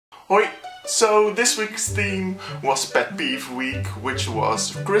Hoi! So this week's theme was Pet Peeve Week, which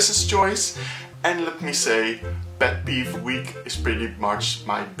was Chris's choice. And let me say, Pet Peeve Week is pretty much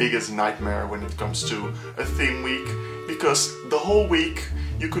my biggest nightmare when it comes to a theme week. Because the whole week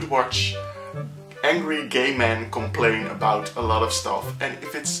you could watch angry gay men complain about a lot of stuff. And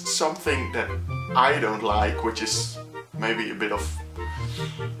if it's something that I don't like, which is maybe a bit of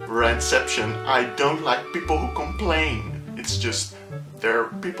Rantception, I don't like people who complain. It's just, there are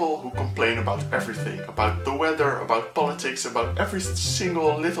people who complain about everything. About the weather, about politics, about every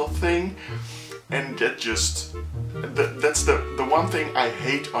single little thing. And that's the one thing I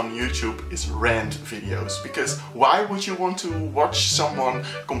hate on YouTube is rant videos. Because why would you want to watch someone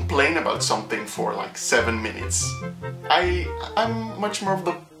complain about something for like 7 minutes? I'm much more of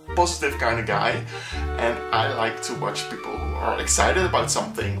the positive kind of guy, and I like to watch people who are excited about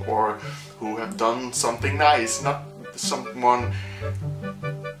something or who have done something nice, not someone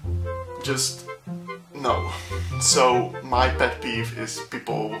just no. So my pet peeve is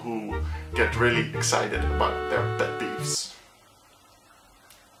people who get really excited about their pet peeves.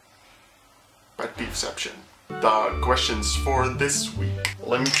 Pet peeveception. The questions for this week.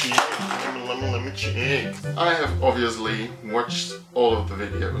 Let me check. I have obviously watched all of the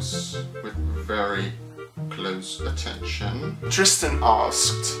videos with very close attention. Tristan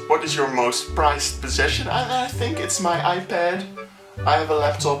asked, what is your most prized possession? I think it's my iPad. I have a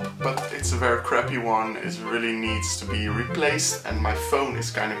laptop, but it's a very crappy one. It really needs to be replaced, and my phone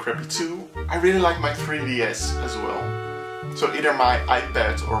is kind of crappy too. I really like my 3DS as well. So either my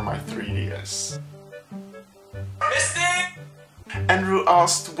iPad or my 3DS. Andrew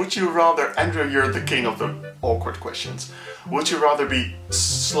asked, would you rather, Andrew, you're the king of the awkward questions. Would you rather be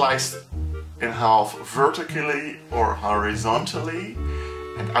sliced in half vertically or horizontally?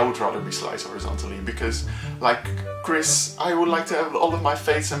 And I would rather be sliced horizontally because, like Chris, I would like to have all of my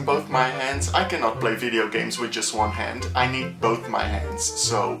face and both my hands. I cannot play video games with just one hand. I need both my hands.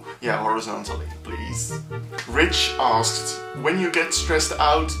 So yeah, horizontally, please. Rich asked, when you get stressed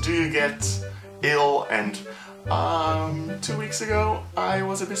out, do you get ill? And 2 weeks ago I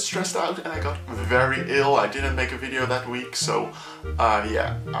was a bit stressed out and I got very ill. I didn't make a video that week, so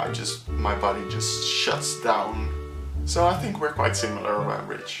yeah, my body just shuts down. So I think we're quite similar,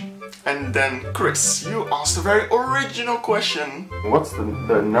 Rich. And then Chris, you asked a very original question. What's the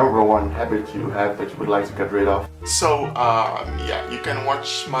number one habit you have that you would like to get rid of? So yeah, you can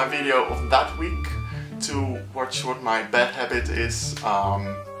watch my video of that week to watch what my bad habit is.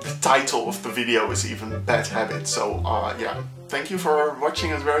 The title of the video is even Bad Habit, so yeah, thank you for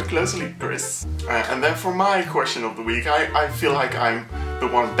watching us very closely, Chris. And then for my question of the week, I feel like I'm the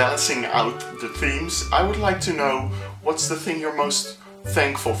one balancing out the themes. I would like to know, what's the thing you're most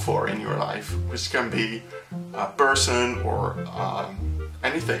thankful for in your life? Which can be a person or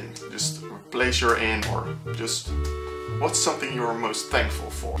anything, just a place you're in, or just what's something you're most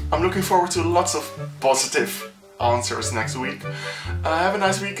thankful for. I'm looking forward to lots of positive answers next week. Have a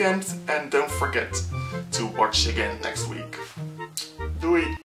nice weekend and don't forget to watch again next week. Doei!